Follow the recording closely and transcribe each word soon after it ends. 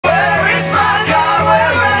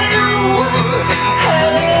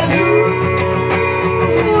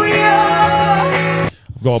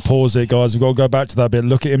We've got to pause it, guys. We've got to go back to that bit.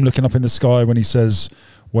 Look at him looking up in the sky when he says,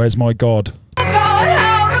 "Where's my God?"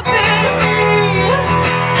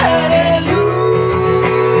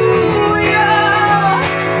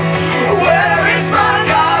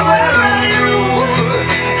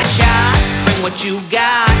 You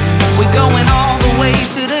got, we're going all the way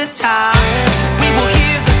to the top. We will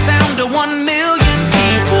hear the sound of 1 million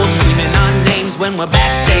people screaming our names when we're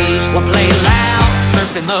backstage. We'll play loud,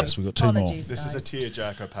 surfing the. Yes, we've got 2 more. This is a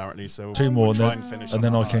tearjerker, apparently. So 2 more, we'll try and finish, and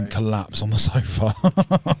then I can collapse on the sofa.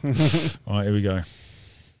 All right, here we go.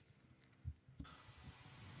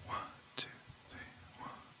 1, 2, 3, 1.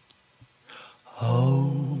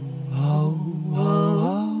 Oh, oh, oh,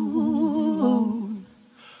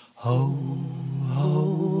 oh,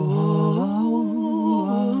 oh.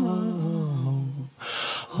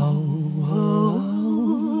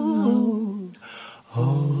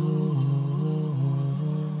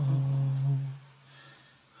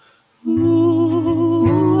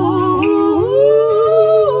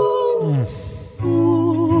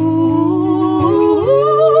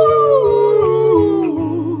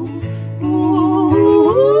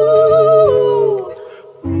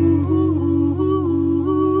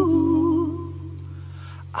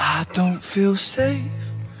 Feel safe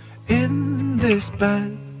in this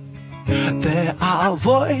bed. There are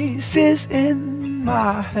voices in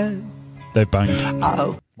my head. They've banged.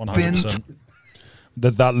 100%.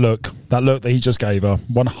 That look that he just gave her.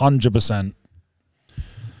 100%.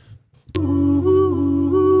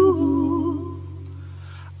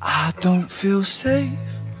 I don't feel safe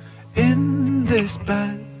in this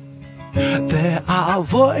bed. There are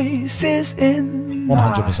voices in 100%.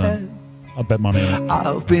 my head. I'd bet money on it.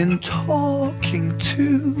 I've been talking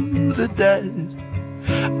to the dead,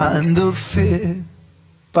 and the fear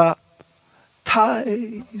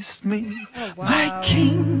baptized me. Oh, wow. My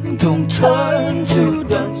kingdom turned to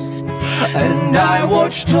dust, and I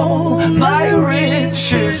watched all my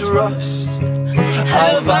riches rust.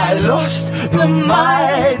 Have I lost the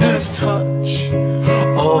Midas touch,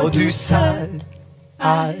 or do sad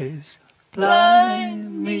eyes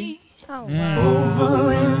blind me? Oh, wow.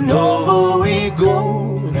 Over and over we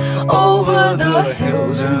go, over the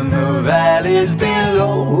hills and the valleys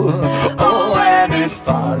below. Oh, and it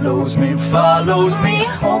follows me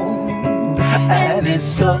home, and it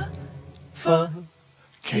suffocates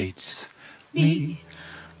me.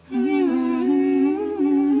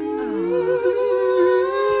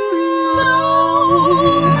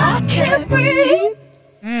 I can't breathe.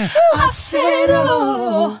 I said,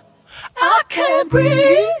 oh, I can't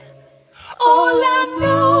breathe. All I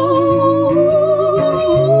know,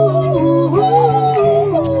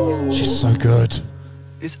 She's so good.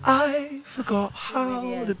 is I forgot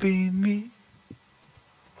how to be me.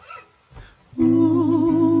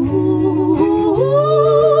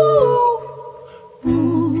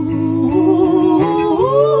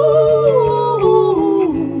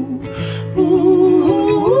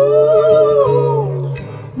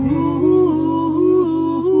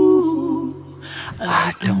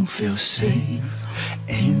 I don't feel safe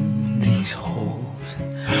in these halls.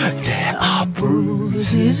 There are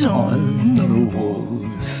bruises on the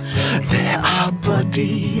walls. There are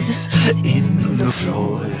bodies in the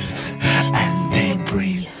floors, and they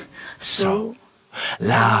breathe so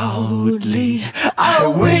loudly. I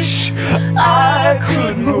wish I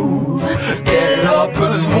could move, get up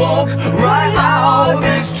and walk right out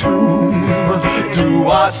this tomb. Do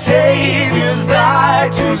our saviors die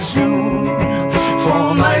too soon?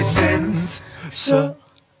 For my sins surround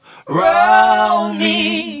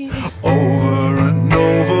me. Over and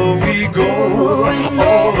over we go,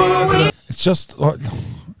 over the. It's just like,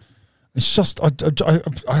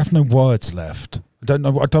 I have no words left. I don't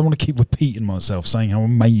know. I don't want to keep repeating myself, saying how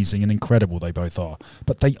amazing and incredible they both are,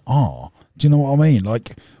 but they are. Do you know what I mean?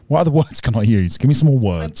 Like, what other words can I use? Give me some more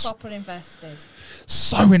words. I'm proper invested.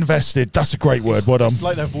 So invested. That's a great word. Well done. It's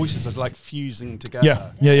like their voices are like fusing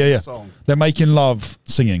together. Yeah. Song. They're making love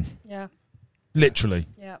singing. Yeah. Literally.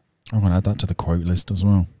 Yeah. I'm going to add that to the quote list as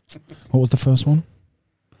well. What was the first one?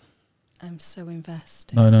 I'm so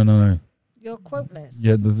invested. No. Your quote list?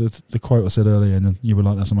 Yeah, the quote I said earlier, and you were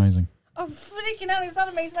like, that's amazing. Oh, freaking hell, was that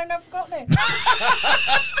amazing? I've never forgotten it.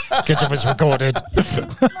 Good job it's recorded.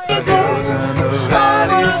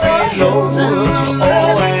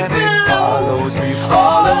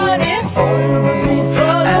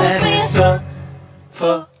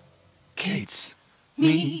 Suffocates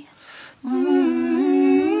me.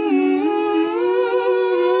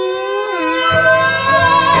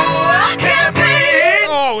 I can't breathe.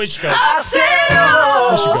 Oh, here she goes. I said, oh,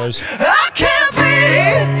 There she goes. I can't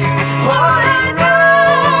breathe. All I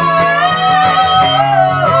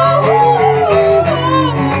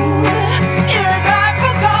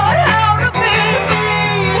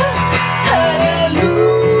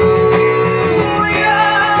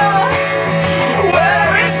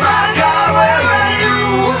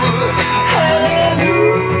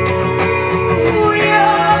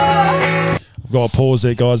We've got to pause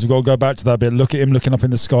it, guys. We've got to go back to that bit. Look at him looking up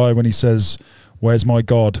in the sky when he says, "Where's my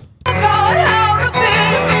God?" God, how to be me.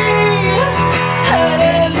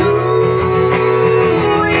 Hallelujah.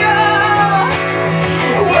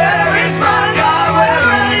 Where is my God? Where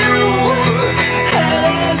are you?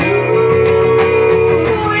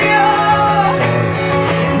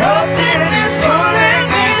 Hallelujah. Nothing is pulling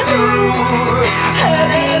me through.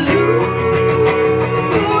 Hallelujah.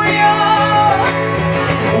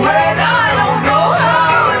 When I don't know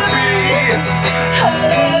how to be.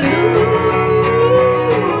 Hallelujah.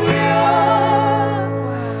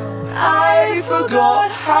 I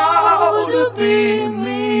forgot how to be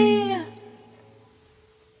me.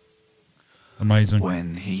 Amazing.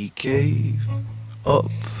 When he gave up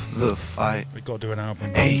the fight, We've got to do an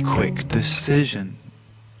album. a quick decision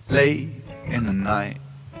late in the night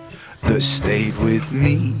that stayed with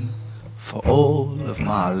me for all of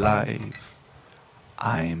my life.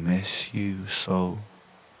 I miss you so.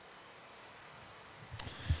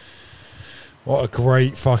 What a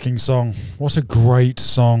great fucking song. What a great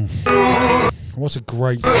song. What a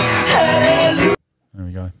great song. There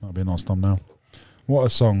we go. That'll be a nice thumbnail. What a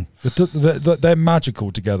song. They're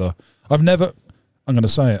magical together. I'm going to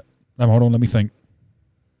say it. No, hold on, let me think.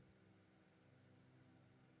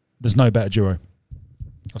 There's no better duo.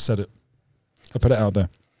 I've said it. I put it out there.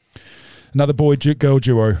 Another girl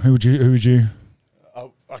duo. Who would you?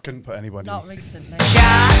 Oh, I couldn't put anybody. Not recently.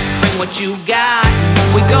 Shot, bring what you got.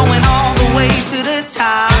 We're going all the way to the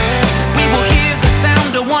top. We will hear the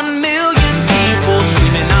sound of 1 million people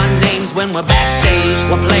screaming our names when we're backstage.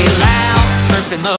 We'll play loud, surfing the